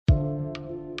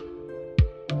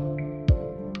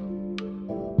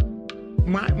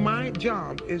my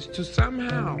job is to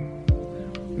somehow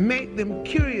make them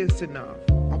curious enough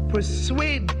or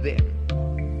persuade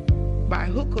them by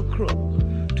hook or crook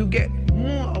to get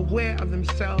more aware of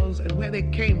themselves and where they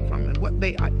came from and what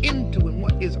they are into and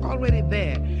what is already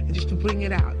there, and just to bring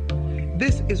it out.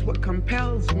 This is what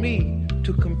compels me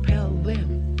to compel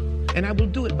them, and I will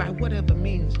do it by whatever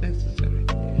means necessary.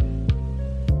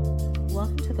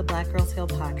 Welcome to the Black Girls Heal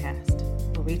podcast,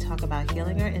 where we talk about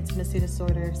healing our intimacy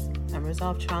disorders,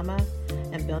 unresolved trauma,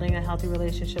 and building a healthy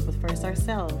relationship with first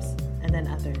ourselves and then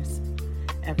others.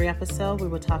 Every episode, we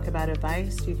will talk about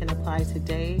advice you can apply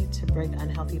today to break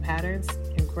unhealthy patterns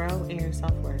and grow in your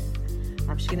self-worth.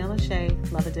 I'm Sheena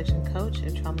Lachey, love addiction coach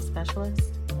and trauma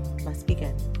specialist. Let's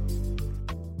begin.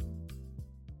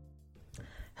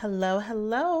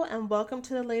 Hello, and welcome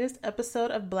to the latest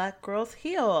episode of Black Girls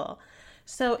Heal.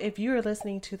 So if you are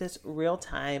listening to this real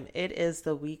time, it is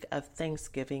the week of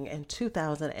Thanksgiving in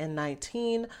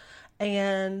 2019.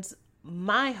 And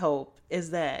my hope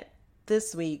is that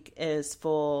this week is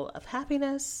full of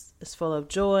happiness, is full of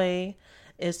joy,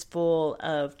 is full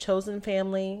of chosen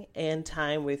family and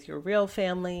time with your real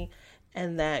family,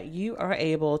 and that you are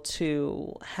able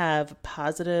to have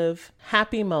positive,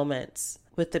 happy moments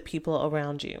with the people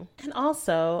around you. And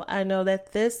also, I know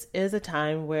that this is a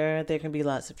time where there can be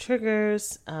lots of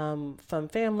triggers from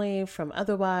family, from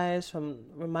otherwise, from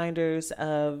reminders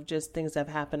of just things that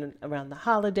have happened around the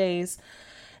holidays.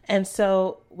 And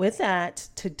so with that,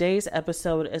 today's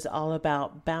episode is all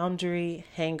about boundary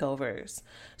hangovers.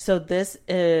 So this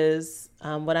is,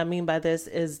 what I mean by this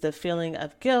is the feeling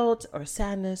of guilt or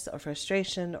sadness or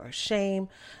frustration or shame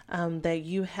that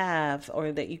you have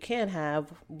or that you can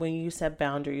have when you set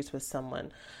boundaries with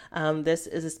someone. This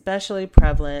is especially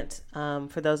prevalent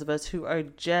for those of us who are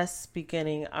just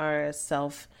beginning our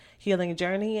self-healing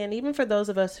journey, and even for those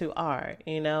of us who are,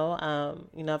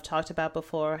 I've talked about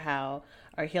before how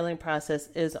our healing process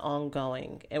is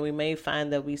ongoing, and we may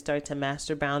find that we start to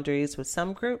master boundaries with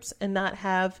some groups and not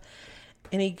have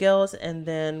any guilt. And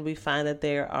then we find that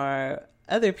there are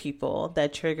other people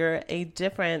that trigger a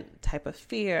different type of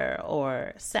fear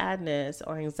or sadness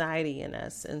or anxiety in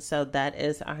us. And so that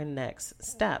is our next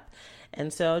step.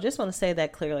 And so I just want to say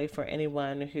that clearly for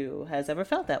anyone who has ever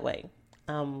felt that way.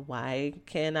 Why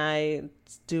can I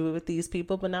do it with these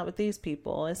people, but not with these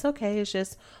people? It's okay. It's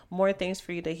just more things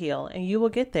for you to heal, and you will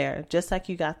get there just like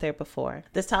you got there before.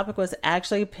 This topic was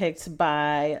actually picked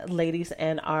by ladies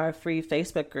in our free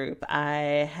Facebook group.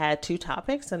 I had two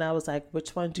topics and I was like,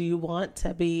 which one do you want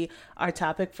to be our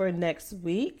topic for next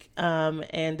week?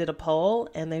 And did a poll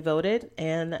and they voted,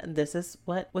 and this is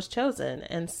what was chosen.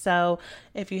 And so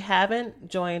if you haven't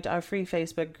joined our free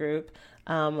Facebook group,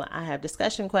 I have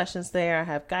discussion questions there. I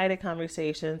have guided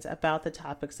conversations about the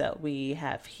topics that we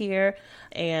have here,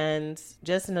 and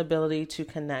just an ability to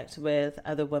connect with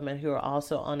other women who are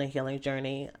also on a healing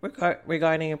journey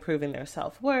regarding improving their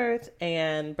self-worth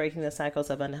and breaking the cycles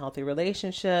of unhealthy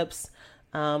relationships,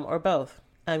 or both.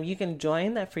 You can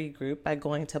join that free group by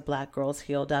going to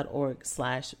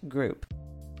blackgirlsheal.org/group.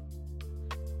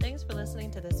 Thanks for listening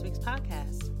to this week's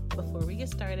podcast. Before we get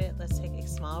started, let's take a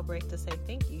small break to say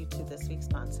thank you to this week's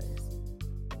sponsors.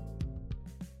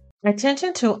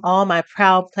 Attention to all my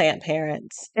proud plant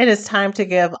parents. It is time to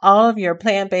give all of your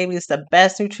plant babies the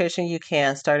best nutrition you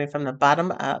can, starting from the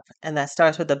bottom up, and that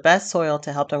starts with the best soil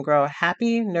to help them grow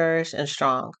happy, nourished, and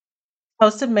strong.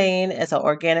 Coast of Maine is an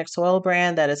organic soil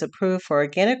brand that is approved for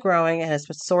organic growing and has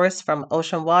been sourced from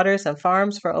ocean waters and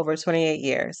farms for over 28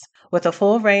 years. With a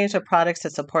full range of products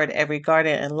to support every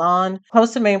garden and lawn,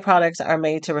 Coast of Maine products are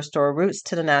made to restore roots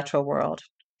to the natural world.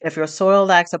 If your soil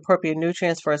lacks appropriate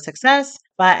nutrients for success,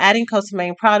 by adding Coast of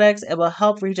Maine products, it will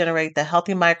help regenerate the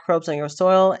healthy microbes in your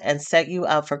soil and set you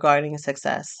up for gardening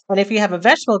success. And if you have a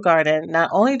vegetable garden,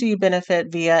 not only do you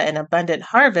benefit via an abundant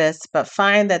harvest, but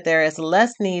find that there is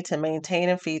less need to maintain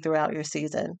and feed throughout your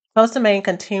season. Coast of Maine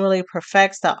continually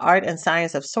perfects the art and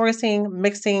science of sourcing,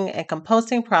 mixing, and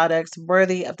composting products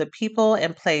worthy of the people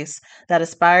and place that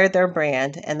inspired their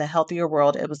brand and the healthier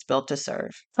world it was built to serve.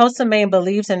 Coast of Maine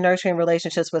believes in nurturing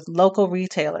relationships with local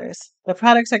retailers. The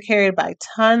products are carried by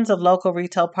tons of local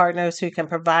retail partners who can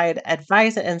provide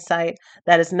advice and insight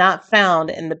that is not found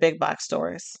in the big box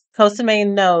stores. Coast of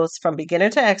Maine knows from beginner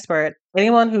to expert,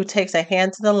 anyone who takes a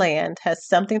hand to the land has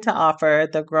something to offer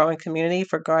the growing community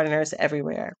for gardeners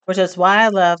everywhere, which is why I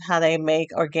love how they make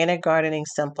organic gardening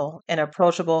simple and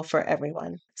approachable for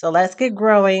everyone. So let's get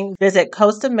growing. Visit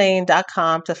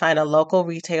coastofmaine.com to find a local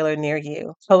retailer near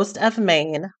you. Coast of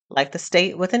Maine, like the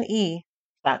state with an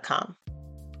E.com.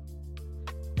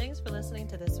 Thanks for listening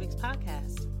to this week's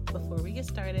podcast. Before we get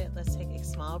started, let's take a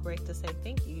small break to say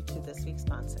thank you to this week's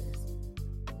sponsors.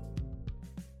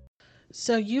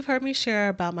 So you've heard me share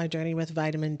about my journey with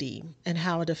vitamin D and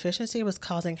how a deficiency was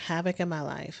causing havoc in my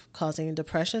life, causing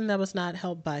depression that was not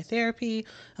helped by therapy,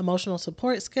 emotional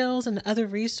support skills, and other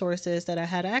resources that I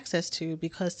had access to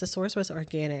because the source was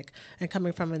organic and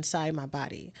coming from inside my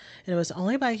body. And it was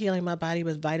only by healing my body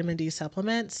with vitamin D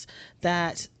supplements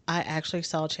that I actually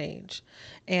saw change.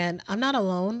 And I'm not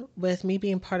alone with me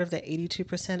being part of the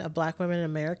 82% of Black women in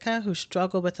America who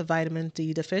struggle with the vitamin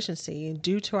D deficiency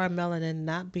due to our melanin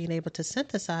not being able to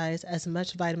synthesize as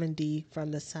much vitamin D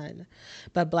from the sun.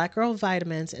 But Black Girl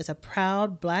Vitamins is a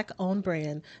proud Black-owned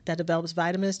brand that develops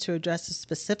vitamins to address the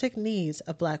specific needs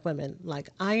of Black women, like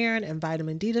iron and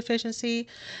vitamin D deficiency.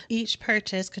 Each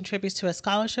purchase contributes to a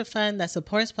scholarship fund that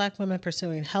supports Black women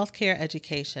pursuing healthcare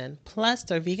education. Plus,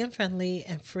 they're vegan-friendly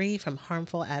and free from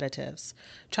harmful additives.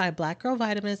 Try Black Girl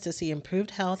Vitamins to see improved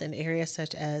health in areas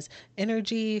such as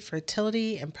energy,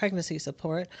 fertility, and pregnancy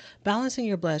support, balancing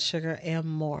your blood sugar, and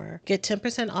more. Get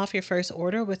 10% off your first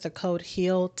order with the code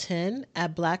HEAL10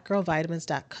 at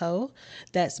blackgirlvitamins.co.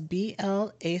 That's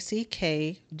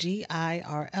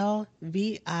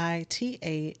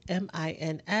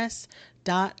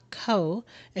BLACKGIRLVITAMINS.co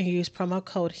and use promo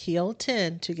code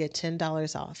HEAL10 to get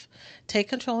 $10 off. Take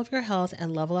control of your health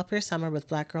and level up your summer with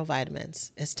Black Girl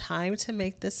Vitamins. It's time to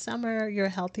make this summer your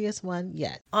healthiest one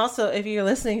yet. Also, if you're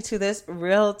listening to this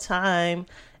real time,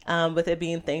 with it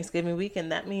being Thanksgiving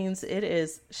weekend, that means it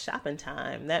is shopping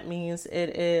time. That means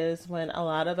it is when a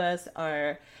lot of us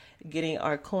are getting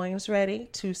our coins ready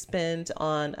to spend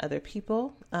on other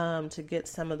people, to get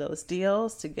some of those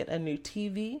deals, to get a new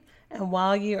TV. And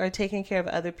while you are taking care of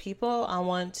other people, I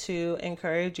want to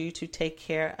encourage you to take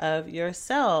care of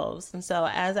yourselves. And so,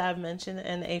 as I've mentioned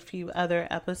in a few other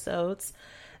episodes,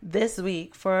 this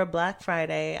week for Black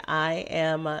Friday, I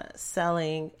am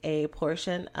selling a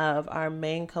portion of our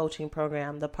main coaching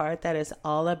program, the part that is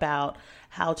all about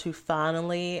how to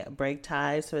finally break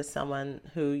ties with someone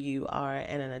who you are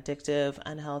in an addictive,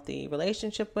 unhealthy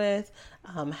relationship with,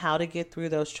 how to get through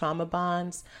those trauma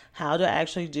bonds, how to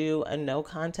actually do a no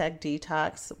contact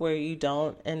detox where you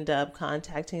don't end up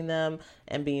contacting them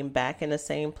and being back in the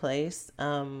same place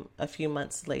a few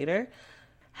months later.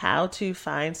 How to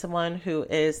find someone who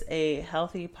is a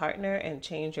healthy partner and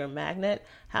change your magnet,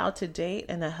 how to date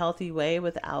in a healthy way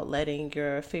without letting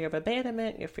your fear of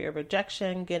abandonment, your fear of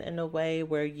rejection get in a way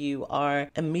where you are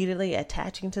immediately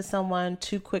attaching to someone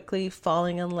too quickly,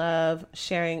 falling in love,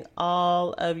 sharing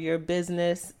all of your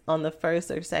business on the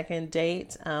first or second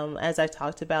date. As I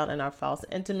talked about in our false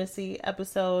intimacy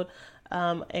episode,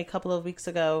 a couple of weeks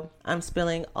ago, I'm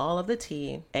spilling all of the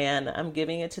tea and I'm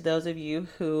giving it to those of you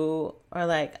who are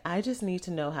like, I just need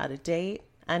to know how to date.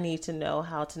 I need to know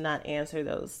how to not answer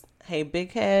those, hey,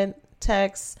 big head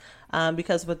texts,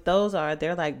 because what those are,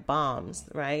 they're like bombs,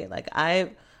 right? Like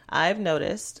I've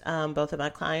noticed, both of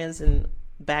my clients and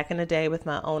back in the day with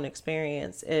my own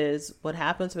experience, is what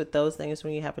happens with those things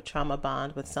when you have a trauma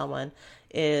bond with someone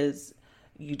is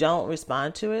you don't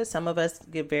respond to it. Some of us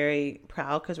get very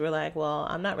proud because we're like, well,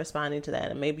 I'm not responding to that.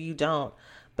 And maybe you don't,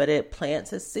 but it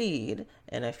plants a seed.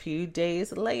 And a few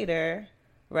days later,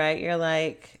 right, you're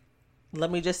like,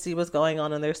 let me just see what's going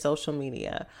on their social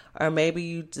media. Or maybe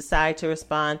you decide to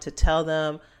respond to tell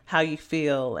them how you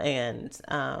feel and,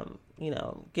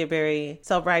 get very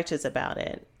self-righteous about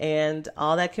it. And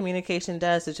all that communication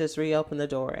does is just reopen the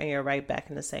door and you're right back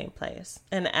in the same place.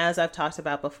 And as I've talked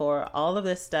about before, all of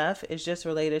this stuff is just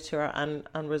related to our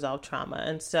unresolved trauma.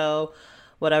 And so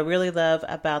what I really love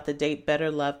about the Date Better,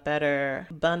 Love Better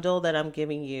bundle that I'm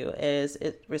giving you is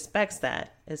it respects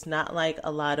that. It's not like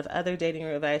a lot of other dating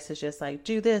advice. It's just like,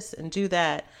 do this and do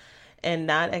that. And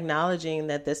not acknowledging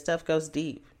that this stuff goes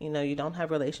deep. You don't have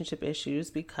relationship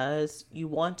issues because you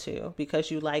want to,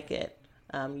 because you like it.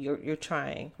 You're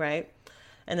trying, right?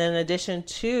 And then in addition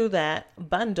to that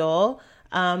bundle,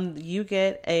 you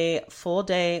get a full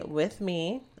day with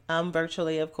me,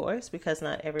 virtually, of course, because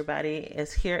not everybody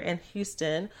is here in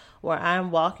Houston, where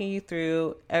I'm walking you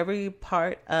through every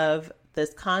part of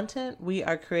this content. We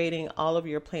are creating all of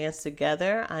your plans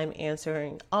together. I'm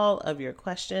answering all of your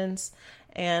questions.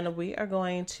 And we are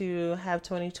going to have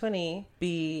 2020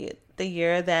 be the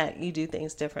year that you do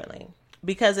things differently.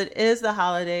 Because it is the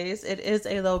holidays, it is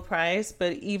a low price,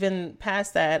 but even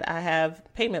past that, I have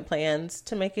payment plans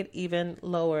to make it even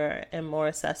lower and more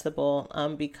accessible,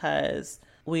 because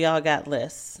we all got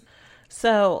lists.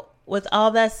 So with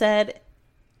all that said,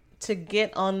 to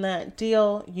get on that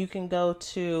deal, you can go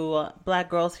to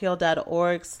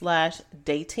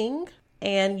blackgirlsheal.org/dating.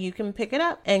 And you can pick it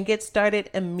up and get started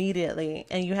immediately.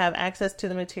 And you have access to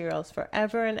the materials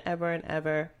forever and ever and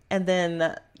ever. And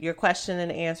then your question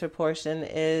and answer portion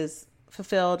is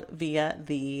fulfilled via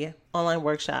the online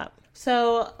workshop.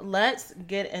 So let's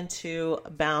get into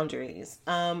boundaries.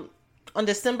 On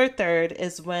December 3rd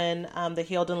is when the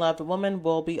Healed and Loved Woman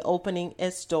will be opening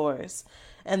its doors.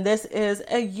 And this is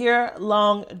a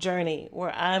year-long journey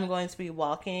where I'm going to be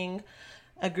walking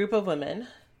a group of women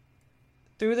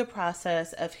through the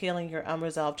process of healing your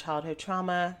unresolved childhood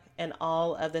trauma and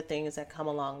all of the things that come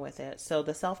along with it. So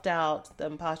the self-doubt, the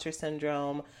imposter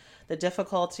syndrome, the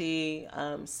difficulty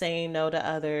saying no to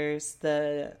others,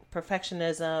 the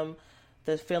perfectionism,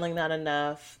 the feeling not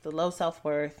enough, the low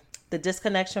self-worth, the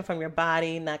disconnection from your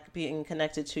body, not being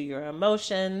connected to your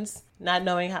emotions, not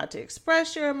knowing how to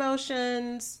express your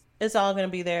emotions. It's all going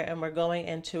to be there, and we're going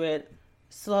into it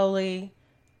slowly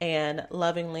and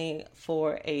lovingly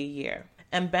for a year.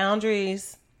 And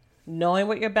boundaries, knowing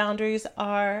what your boundaries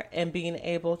are and being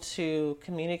able to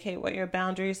communicate what your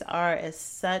boundaries are is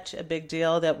such a big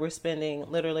deal that we're spending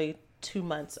literally 2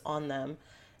 months on them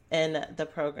in the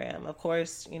program. Of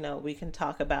course, we can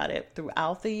talk about it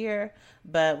throughout the year,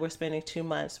 but we're spending 2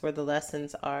 months where the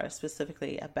lessons are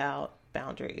specifically about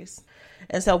boundaries.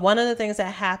 And so one of the things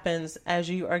that happens as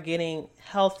you are getting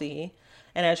healthy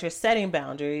and as you're setting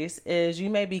boundaries is you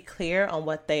may be clear on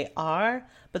what they are,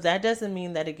 but that doesn't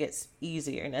mean that it gets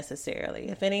easier necessarily.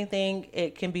 If anything,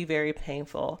 it can be very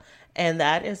painful. And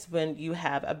that is when you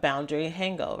have a boundary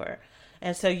hangover.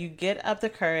 And so you get up the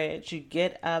courage, you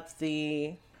get up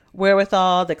the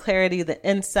wherewithal, the clarity, the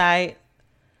insight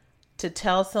to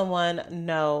tell someone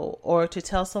no, or to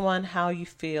tell someone how you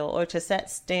feel, or to set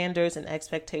standards and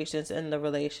expectations in the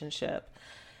relationship.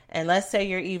 And let's say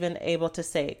you're even able to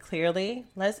say it clearly.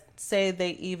 Let's say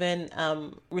they even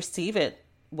receive it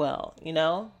well,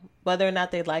 whether or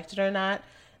not they liked it or not,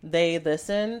 they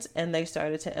listened and they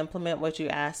started to implement what you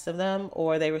asked of them,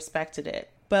 or they respected it.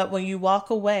 But when you walk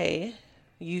away,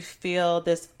 you feel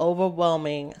this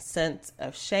overwhelming sense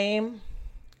of shame,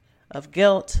 of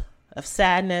guilt, of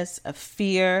sadness, of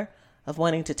fear, of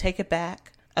wanting to take it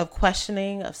back, of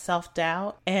questioning, of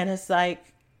self-doubt. And it's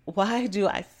like, why do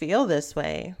I feel this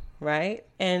way? Right?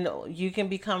 And you can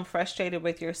become frustrated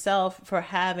with yourself for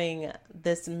having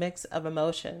this mix of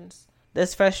emotions,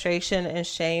 this frustration and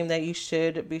shame that you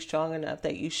should be strong enough,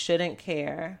 that you shouldn't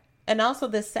care. And also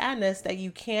this sadness that you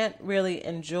can't really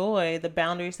enjoy the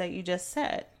boundaries that you just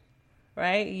set,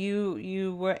 right?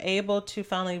 You were able to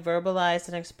finally verbalize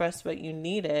and express what you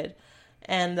needed.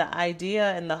 And the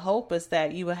idea and the hope is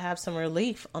that you will have some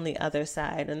relief on the other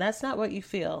side. And that's not what you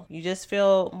feel. You just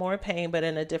feel more pain, but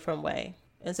in a different way.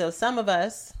 And so some of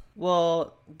us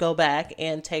will go back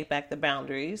and take back the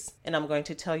boundaries. And I'm going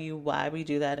to tell you why we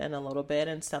do that in a little bit.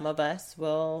 And some of us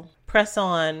will press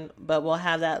on, but we'll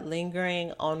have that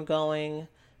lingering, ongoing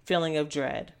feeling of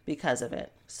dread because of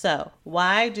it. So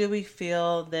why do we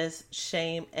feel this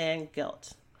shame and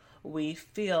guilt? We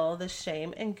feel the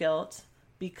shame and guilt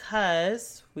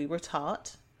because we were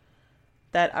taught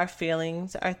that our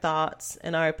feelings, our thoughts,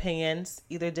 and our opinions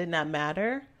either did not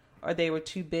matter, or they were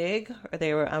too big, or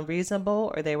they were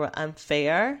unreasonable, or they were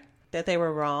unfair, that they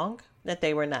were wrong, that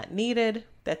they were not needed,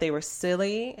 that they were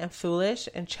silly and foolish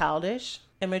and childish,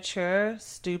 immature,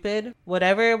 stupid,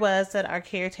 whatever it was that our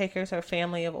caretakers or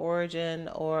family of origin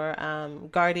or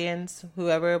guardians,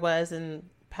 whoever it was in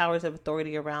powers of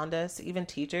authority around us, even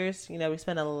teachers, we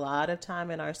spend a lot of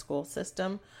time in our school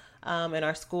system, in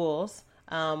our schools,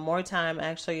 more time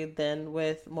actually than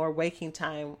with more waking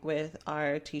time with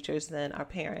our teachers than our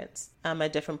parents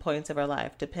at different points of our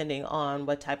life, depending on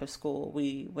what type of school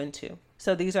we went to.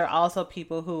 So these are also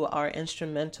people who are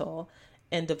instrumental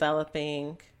in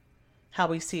developing how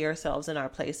we see ourselves and our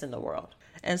place in the world.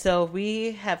 And so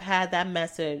we have had that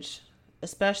message,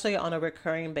 especially on a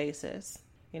recurring basis.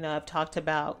 I've talked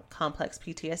about complex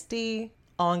PTSD,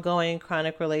 ongoing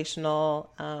chronic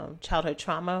relational childhood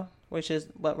trauma, which is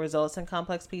what results in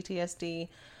complex PTSD.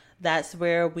 That's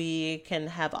where we can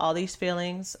have all these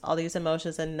feelings, all these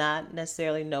emotions, and not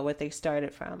necessarily know what they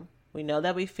started from. We know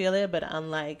that we feel it, but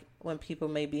unlike when people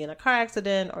may be in a car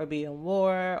accident or be in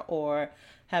war or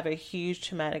have a huge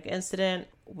traumatic incident,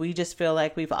 we just feel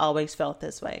like we've always felt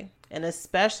this way. And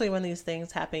especially when these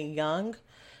things happen young,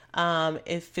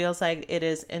 it feels like it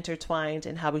is intertwined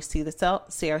in how we see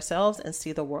ourselves and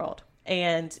see the world.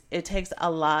 And it takes a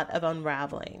lot of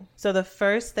unraveling. So the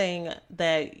first thing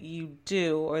that you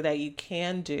do, or that you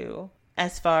can do,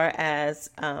 as far as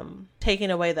taking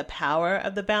away the power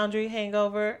of the boundary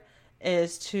hangover,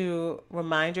 is to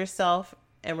remind yourself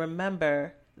and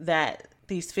remember that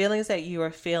these feelings that you are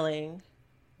feeling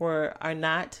are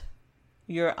not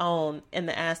your own, in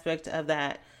the aspect of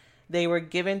that they were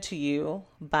given to you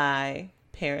by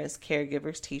parents,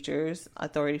 caregivers, teachers,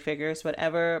 authority figures,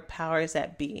 whatever powers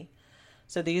that be.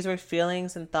 So these were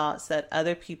feelings and thoughts that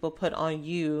other people put on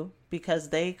you because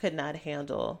they could not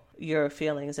handle your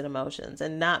feelings and emotions,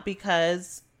 and not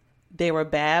because they were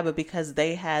bad, but because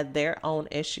they had their own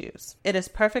issues. It is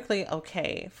perfectly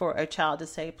okay for a child to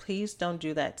say, please don't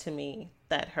do that to me.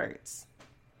 That hurts.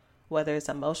 Whether it's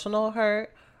emotional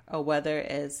hurt or whether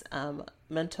it's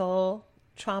mental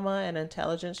trauma and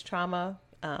intelligence trauma,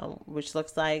 which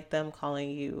looks like them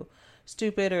calling you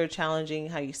stupid or challenging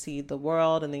how you see the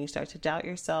world, and then you start to doubt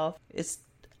yourself. It's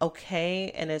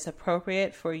okay and it's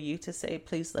appropriate for you to say,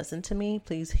 please listen to me,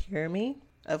 please hear me.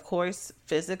 Of course,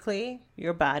 physically,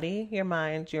 your body, your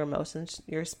mind, your emotions,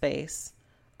 your space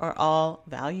are all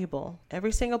valuable.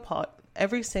 Every single part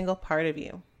of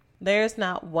you. There's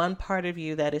not one part of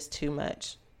you that is too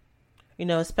much. You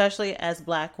know, especially as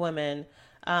Black women,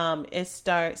 it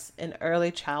starts in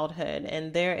early childhood,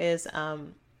 and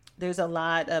there's a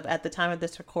lot of, at the time of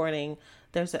this recording,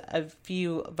 there's a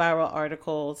few viral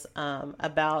articles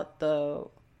about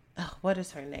what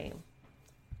is her name?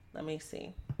 Let me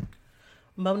see.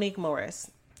 Monique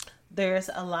Morris. There's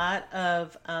a lot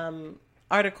of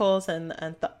articles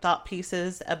and thought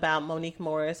pieces about Monique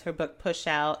Morris, her book Push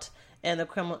Out, and the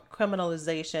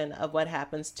criminalization of what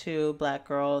happens to Black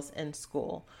girls in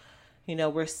school. You know,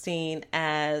 we're seen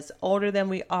as older than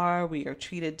we are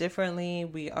treated differently,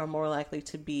 we are more likely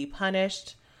to be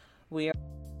punished. Hey,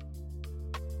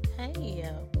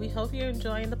 we hope you're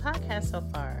enjoying the podcast so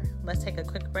far. Let's take a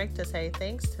quick break to say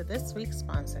thanks to this week's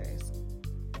sponsors.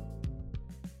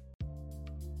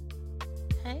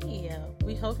 Hey,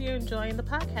 we hope you're enjoying the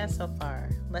podcast so far.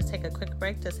 Let's take a quick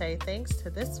break to say thanks to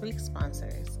this week's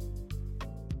sponsors.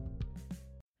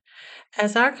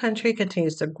 As our country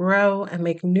continues to grow and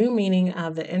make new meaning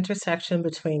of the intersection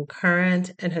between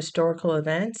current and historical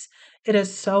events, it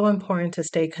is so important to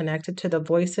stay connected to the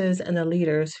voices and the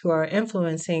leaders who are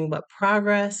influencing what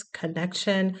progress,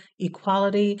 connection,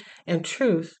 equality, and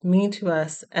truth mean to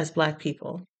us as Black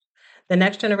people. The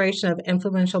next generation of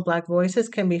influential Black voices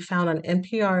can be found on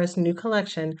NPR's new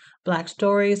collection, Black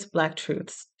Stories, Black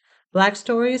Truths. Black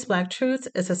Stories, Black Truths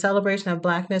is a celebration of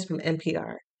Blackness from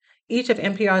NPR. Each of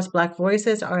NPR's Black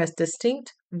voices are as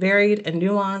distinct, varied, and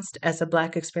nuanced as the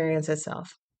Black experience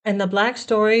itself. In the Black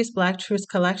Stories, Black Truths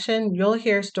collection, you'll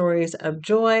hear stories of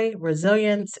joy,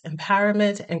 resilience,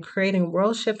 empowerment, and creating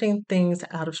world-shifting things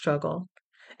out of struggle.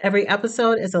 Every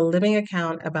episode is a living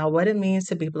account about what it means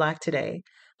to be Black today,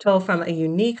 told from a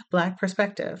unique Black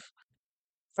perspective.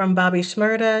 From Bobby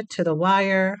Shmurda to The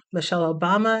Wire, Michelle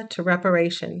Obama to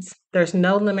reparations, there's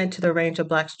no limit to the range of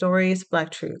Black stories,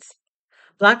 Black truths.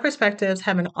 Black perspectives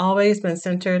haven't always been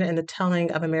centered in the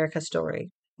telling of America's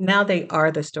story. Now they are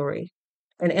the story.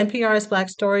 In NPR's Black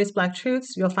Stories, Black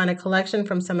Truths, you'll find a collection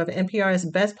from some of NPR's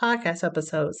best podcast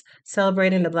episodes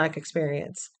celebrating the Black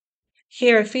experience.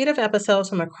 Hear a feed of episodes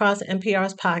from across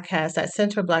NPR's podcasts that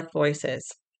center Black voices.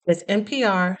 It's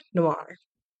NPR Noir.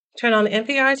 Turn on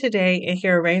NPR today and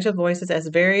hear a range of voices as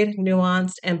varied,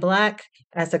 nuanced, and Black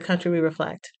as the country we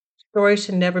reflect. Stories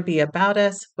should never be about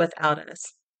us, without us.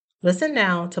 Listen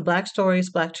now to Black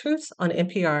Stories, Black Truths on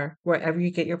NPR, wherever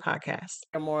you get your podcasts.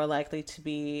 Are more likely to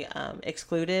be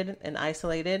excluded and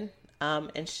isolated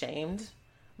and shamed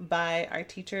by our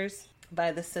teachers,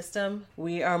 by the system.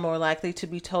 We are more likely to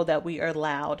be told that we are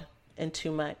loud and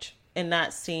too much, and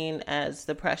not seen as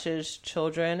the precious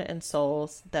children and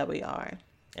souls that we are.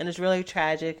 And it's really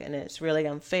tragic and it's really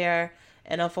unfair.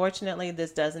 And unfortunately,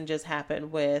 this doesn't just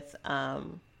happen with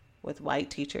white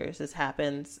teachers. This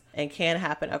happens and can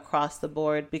happen across the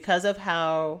board because of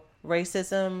how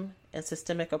racism and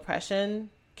systemic oppression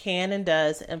can and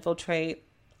does infiltrate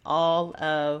all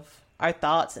of our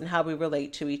thoughts and how we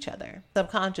relate to each other.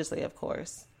 Subconsciously, of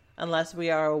course, unless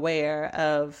we are aware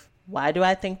of, why do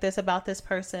I think this about this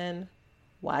person?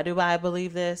 Why do I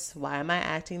believe this? Why am I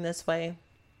acting this way?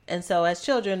 And so as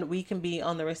children, we can be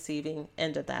on the receiving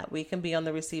end of that. We can be on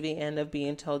the receiving end of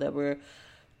being told that we're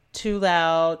too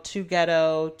loud, too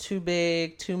ghetto, too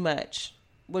big, too much,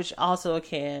 which also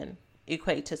can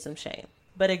equate to some shame.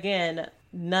 But again,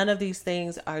 none of these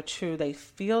things are true. They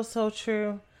feel so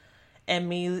true. And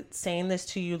me saying this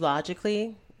to you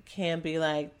logically can be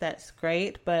like, that's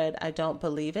great, but I don't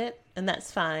believe it. And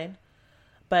that's fine.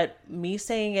 But me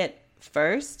saying it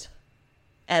first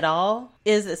at all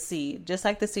is a seed. Just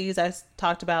like the seeds I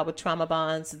talked about with trauma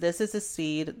bonds, this is a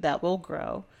seed that will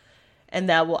grow. And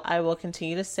I will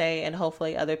continue to say, and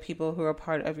hopefully other people who are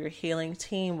part of your healing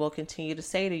team will continue to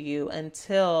say to you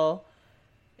until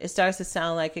it starts to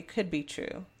sound like it could be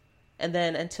true. And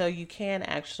then until you can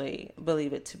actually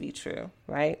believe it to be true,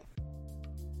 right?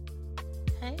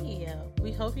 Hey,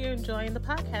 we hope you're enjoying the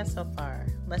podcast so far.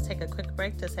 let's take a quick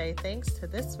break to say thanks to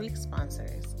this week's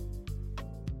sponsors.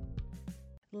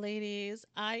 Ladies,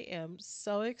 I am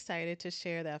so excited to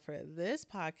share that for this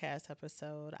podcast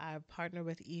episode, I've partnered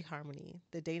with eHarmony,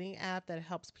 the dating app that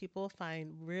helps people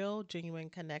find real, genuine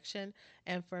connection.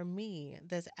 And for me,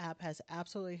 this app has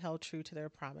absolutely held true to their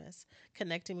promise,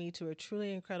 connecting me to a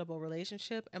truly incredible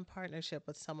relationship and partnership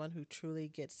with someone who truly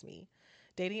gets me.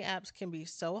 Dating apps can be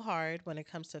so hard when it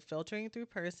comes to filtering through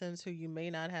persons who you may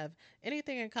not have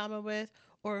anything in common with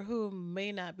or who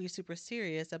may not be super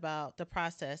serious about the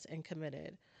process and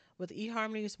committed. With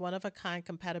eHarmony's one-of-a-kind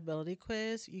compatibility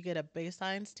quiz, you get a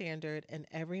baseline standard in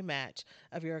every match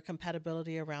of your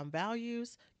compatibility around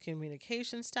values,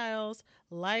 communication styles,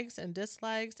 likes and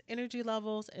dislikes, energy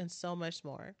levels, and so much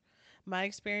more. My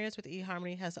experience with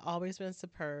eHarmony has always been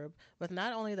superb, with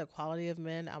not only the quality of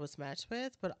men I was matched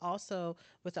with, but also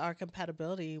with our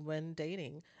compatibility when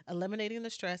dating, eliminating the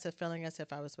stress of feeling as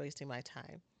if I was wasting my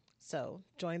time. So,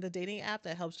 join the dating app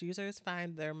that helps users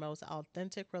find their most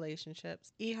authentic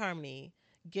relationships. eHarmony,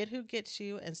 get who gets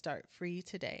you and start free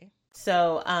today.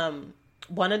 So,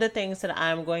 one of the things that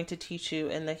I'm going to teach you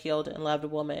in the Healed and Loved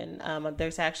Woman,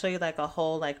 there's actually like a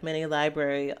whole like mini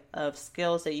library of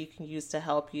skills that you can use to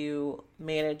help you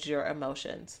manage your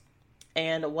emotions.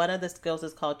 And one of the skills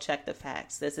is called Check the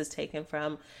Facts. This is taken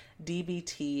from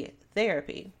DBT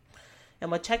therapy.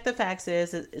 And what Check the Facts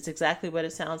is exactly what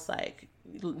it sounds like.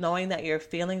 Knowing that your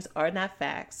feelings are not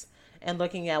facts and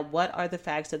looking at what are the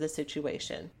facts of the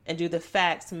situation and do the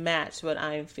facts match what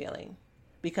I am feeling.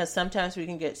 Because sometimes we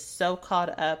can get so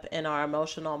caught up in our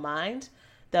emotional mind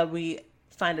that we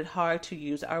find it hard to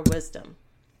use our wisdom.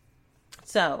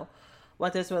 So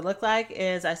what this would look like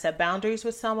is I set boundaries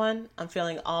with someone. I'm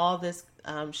feeling all this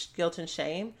guilt and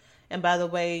shame. And by the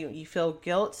way, you feel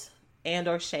guilt and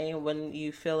or shame when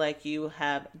you feel like you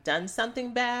have done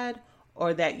something bad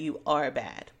or that you are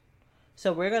bad.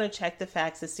 So we're going to check the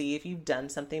facts to see if you've done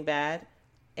something bad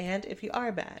and if you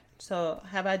are bad. So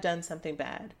have I done something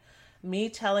bad? Me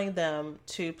telling them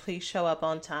to please show up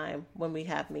on time when we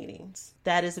have meetings.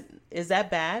 Is that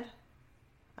bad?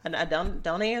 And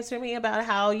don't answer me about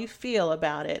how you feel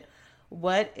about it.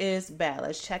 What is bad?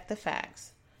 Let's check the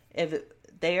facts. If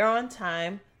they are on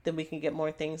time, then we can get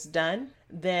more things done.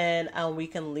 Then we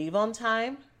can leave on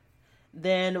time.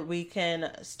 Then we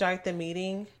can start the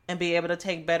meeting and be able to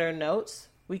take better notes.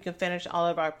 We can finish all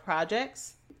of our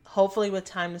projects, hopefully with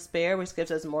time to spare, which gives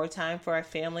us more time for our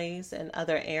families and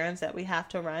other errands that we have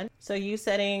to run. So you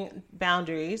setting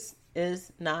boundaries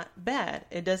is not bad.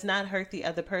 It does not hurt the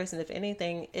other person. If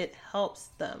anything, it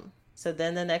helps them. So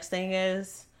then the next thing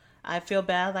is, I feel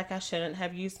bad, like I shouldn't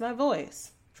have used my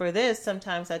voice. For this,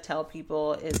 sometimes I tell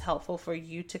people it's helpful for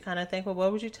you to kind of think, well,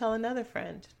 what would you tell another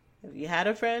friend? If you had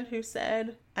a friend who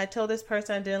said, I told this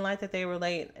person I didn't like that they were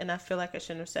late and I feel like I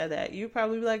shouldn't have said that, you'd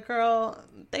probably be like, girl,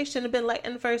 they shouldn't have been late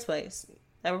in the first place.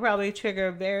 That would probably trigger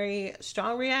a very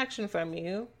strong reaction from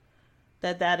you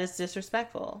that is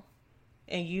disrespectful.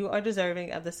 And you are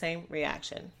deserving of the same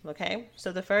reaction. Okay?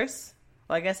 So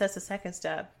I guess that's the second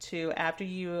step to, after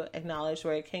you acknowledge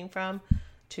where it came from,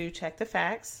 to check the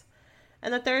facts.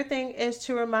 And the third thing is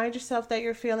to remind yourself that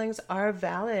your feelings are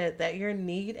valid, that your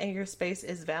need and your space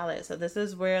is valid. So this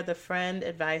is where the friend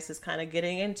advice is kind of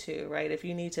getting into, right? If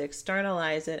you need to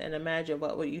externalize it and imagine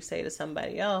what would you say to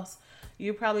somebody else,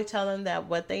 you probably tell them that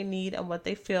what they need and what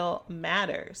they feel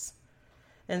matters.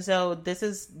 And so this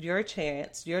is your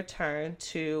chance, your turn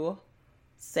to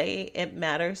say it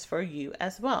matters for you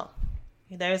as well.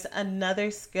 There's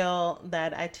another skill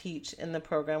that I teach in the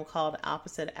program called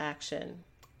opposite action.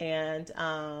 And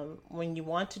when you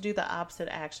want to do the opposite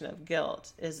action of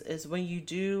guilt is when you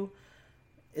do,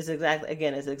 is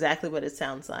exactly what it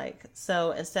sounds like.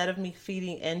 So instead of me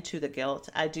feeding into the guilt,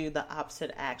 I do the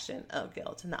opposite action of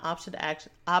guilt. And the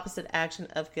opposite action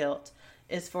of guilt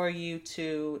is for you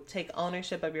to take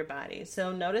ownership of your body.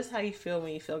 So notice how you feel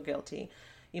when you feel guilty.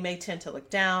 You may tend to look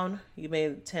down. You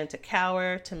may tend to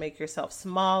cower, to make yourself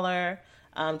smaller,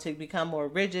 to become more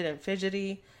rigid and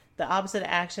fidgety. The opposite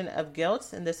action of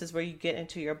guilt, and this is where you get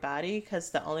into your body,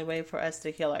 because the only way for us to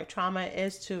heal our trauma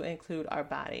is to include our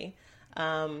body.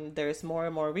 There's more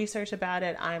and more research about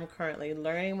it. I'm currently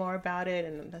learning more about it,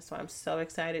 and that's why I'm so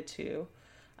excited to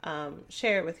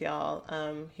share it with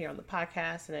y'all here on the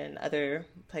podcast and in other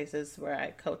places where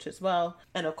I coach as well.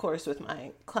 And of course, with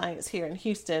my clients here in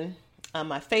Houston,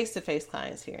 my face-to-face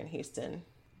clients here in Houston.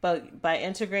 But by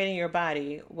integrating your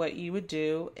body, what you would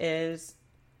do is,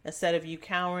 instead of you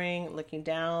cowering, looking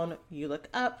down, you look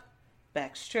up,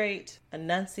 back straight,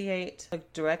 enunciate,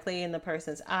 look directly in the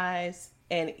person's eyes.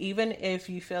 And even if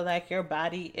you feel like your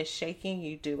body is shaking,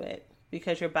 you do it.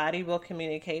 because your body will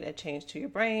communicate a change to your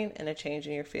brain and a change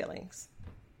in your feelings.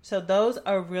 So those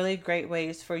are really great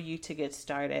ways for you to get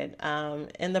started.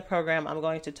 In the program, I'm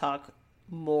going to talk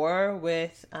more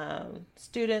with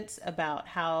students about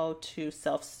how to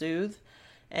self-soothe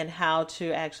and how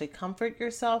to actually comfort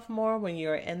yourself more when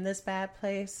you're in this bad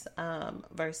place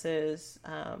versus,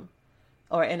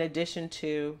 or in addition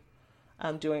to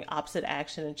doing opposite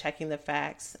action and checking the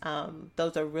facts.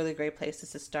 Those are really great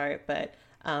places to start, but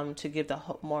to give the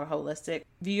more holistic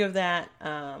view of that,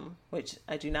 which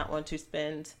I do not want to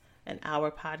spend an hour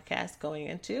podcast going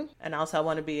into. And also I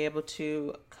want to be able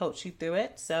to coach you through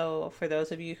it. So for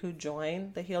those of you who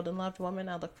join the Healed and Loved Woman,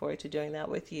 I look forward to doing that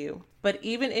with you. But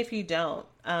even if you don't,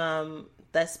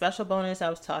 that special bonus I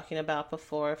was talking about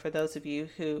before, for those of you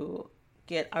who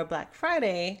get our Black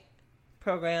Friday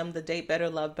program, the Date Better,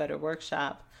 Love Better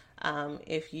workshop,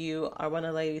 if you are one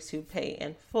of the ladies who pay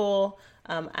in full,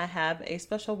 I have a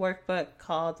special workbook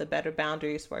called the Better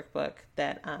Boundaries Workbook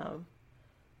that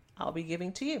I'll be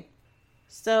giving to you.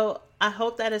 So I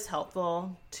hope that is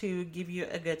helpful to give you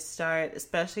a good start,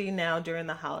 especially now during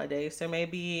the holidays. There may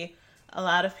be a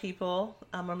lot of people,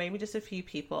 or maybe just a few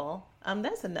people.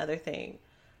 That's another thing.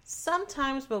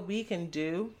 Sometimes what we can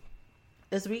do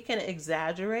is we can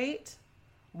exaggerate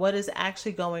what is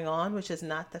actually going on, which is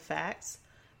not the facts,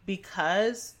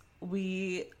 because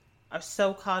we are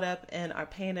so caught up in our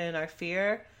pain and our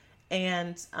fear.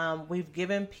 And we've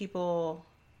given people,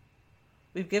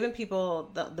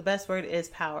 the best word is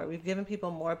power. We've given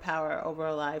people more power over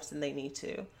our lives than they need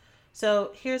to.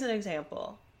 So here's an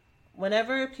example.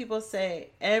 Whenever people say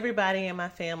everybody in my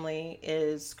family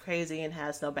is crazy and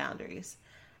has no boundaries,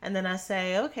 and then I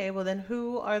say, okay, well then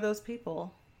who are those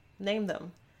people? Name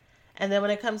them. And then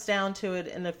when it comes down to it,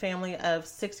 in a family of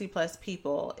 60 plus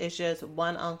people, it's just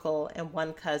one uncle and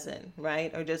one cousin,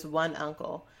 right? Or just one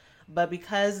uncle. But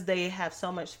because they have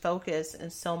so much focus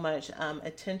and so much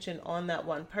attention on that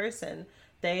one person,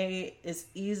 it's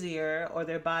easier, or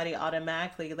their body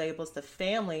automatically labels the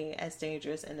family as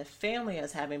dangerous and the family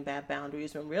as having bad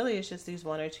boundaries, when really it's just these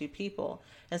one or two people.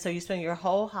 And so you spend your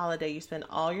whole holiday, you spend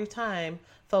all your time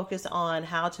focused on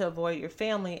how to avoid your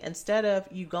family, instead of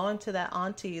you going to that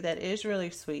auntie that is really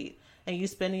sweet and you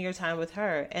spending your time with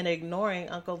her and ignoring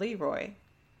Uncle Leroy,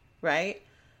 right?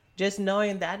 Just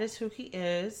knowing that is who he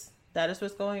is. That is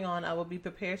what's going on. I will be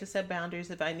prepared to set boundaries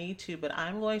if I need to, but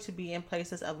I'm going to be in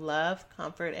places of love,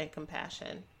 comfort, and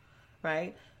compassion,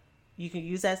 right? You can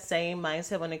use that same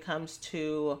mindset when it comes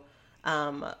to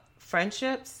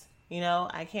friendships. You know,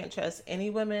 I can't trust any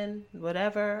women,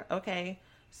 whatever. Okay,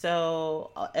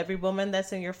 so every woman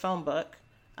that's in your phone book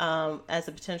as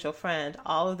a potential friend,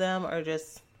 all of them are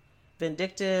just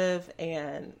vindictive,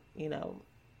 and, you know,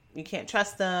 you can't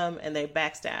trust them, and they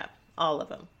backstab, all of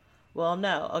them. Well,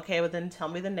 no. Okay, well then tell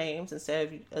me the names.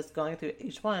 Instead of us going through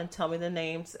each one, tell me the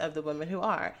names of the women who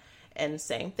are. And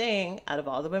same thing, out of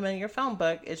all the women in your phone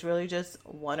book, it's really just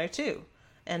one or two.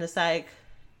 And it's like,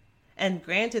 and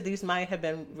granted, these might have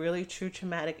been really true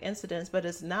traumatic incidents, but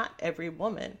it's not every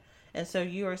woman. And so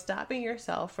you are stopping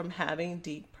yourself from having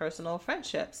deep personal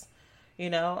friendships. You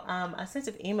know, I sent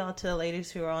an email to the ladies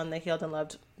who are on the Healed and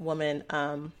Loved Woman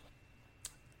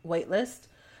waitlist,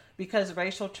 because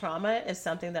racial trauma is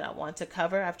something that I want to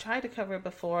cover. I've tried to cover it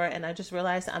before, and I just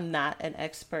realized I'm not an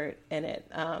expert in it.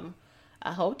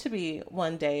 I hope to be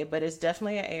one day, but it's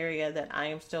definitely an area that I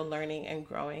am still learning and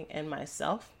growing in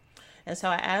myself. And so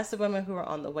I asked the women who are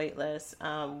on the wait list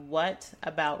what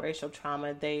about racial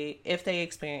trauma if they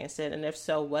experienced it, and if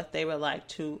so, what they would like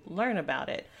to learn about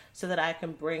it, so that I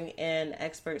can bring in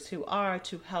experts who are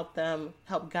to help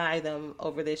guide them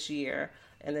over this year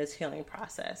in this healing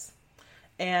process.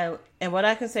 And what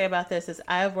I can say about this is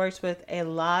I've worked with a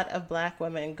lot of Black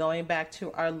women going back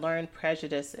to our learned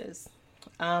prejudices.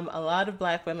 A lot of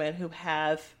Black women who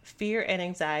have fear and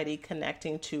anxiety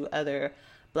connecting to other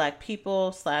Black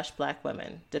people / Black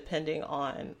women, depending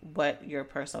on what your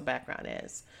personal background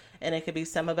is. And it could be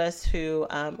some of us who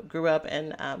grew up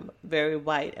in very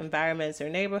white environments or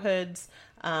neighborhoods.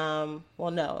 Well,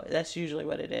 no, that's usually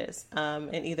what it is.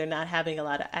 And either not having a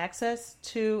lot of access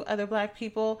to other Black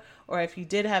people, or if you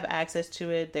did have access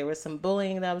to it, there was some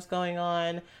bullying that was going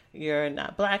on. You're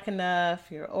not Black enough,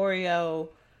 you're Oreo.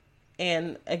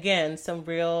 And again, some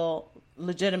real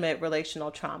legitimate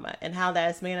relational trauma, and how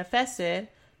that is manifested.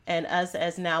 And us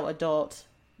as now adult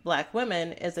Black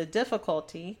women is a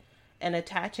difficulty in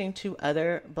attaching to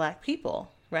other Black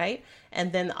people, right?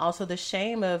 And then also the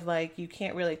shame of, like, you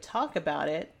can't really talk about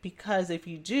it, because if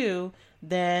you do,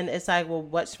 then it's like, well,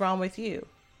 what's wrong with you?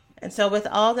 And so with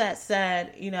all that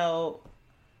said, you know,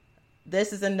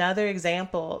 this is another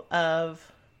example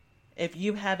of If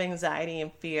you have anxiety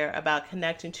and fear about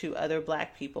connecting to other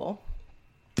Black people,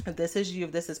 if this is you,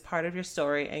 if this is part of your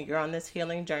story, and you're on this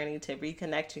healing journey to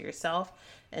reconnect to yourself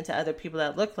and to other people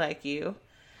that look like you,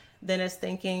 then it's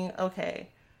thinking, okay,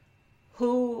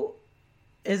 who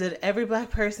is it? Every Black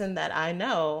person that I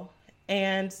know.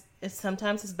 And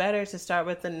sometimes it's better to start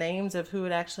with the names of who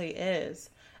it actually is,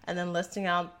 and then listing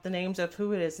out the names of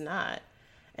who it is not,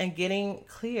 and getting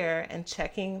clear and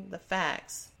checking the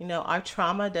facts. You know, our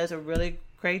trauma does a really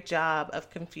great job of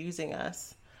confusing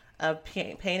us, of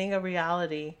painting a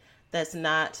reality that's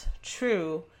not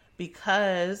true,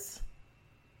 because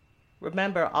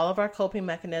remember, all of our coping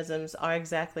mechanisms are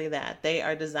exactly that. They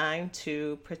are designed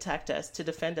to protect us, to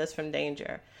defend us from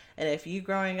danger. And if you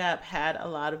growing up had a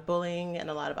lot of bullying and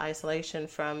a lot of isolation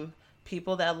from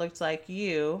people that looked like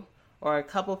you, or a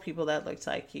couple people that looked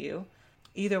like you,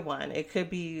 either one, it could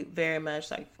be very much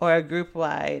like, or a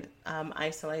group-wide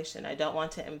isolation. I don't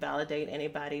want to invalidate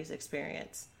anybody's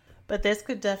experience, but this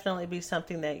could definitely be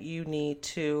something that you need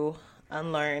to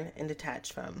unlearn and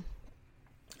detach from.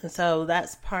 And so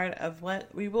that's part of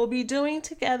what we will be doing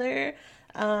together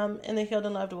in the Healed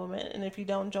and Loved Woman. And if you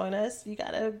don't join us, you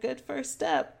got a good first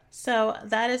step. So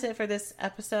that is it for this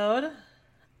episode.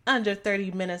 Under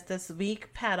 30 minutes this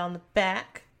week. Pat on the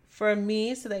back for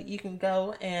me so that you can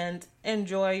go and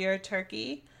enjoy your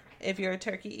turkey if you're a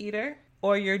turkey eater,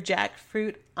 or your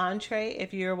jackfruit entree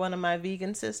if you're one of my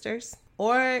vegan sisters,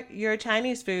 or your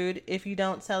Chinese food if you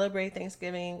don't celebrate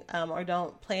Thanksgiving or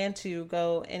don't plan to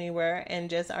go anywhere and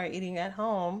just are eating at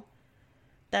home.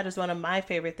 That is one of my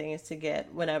favorite things to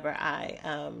get whenever I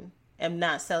am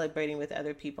not celebrating with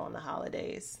other people on the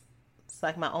holidays. It's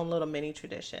like my own little mini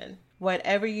tradition.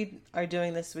 Whatever you are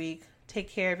doing this week, take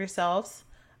care of yourselves.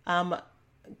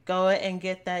 Go and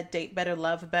get that Date Better,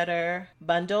 Love Better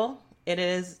bundle. It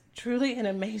is truly an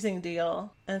amazing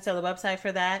deal. And so the website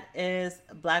for that is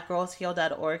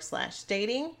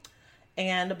blackgirlsheal.org/dating.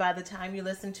 And by the time you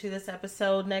listen to this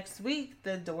episode next week,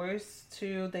 the doors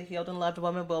to the Healed and Loved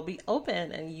Woman will be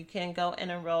open, and you can go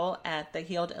and enroll at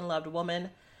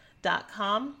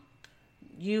thehealedandlovedwoman.com.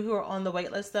 You who are on the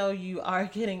wait list, though, you are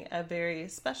getting a very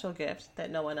special gift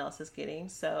that no one else is getting.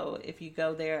 So if you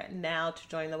go there now to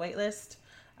join the wait list,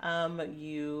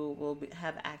 you will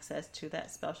have access to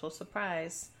that special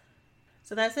surprise.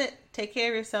 So that's it. Take care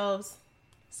of yourselves.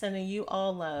 Sending you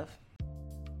all love.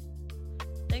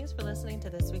 Thanks for listening to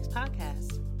this week's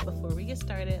podcast. Before we get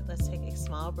started, let's take a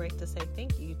small break to say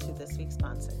thank you to this week's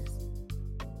sponsors.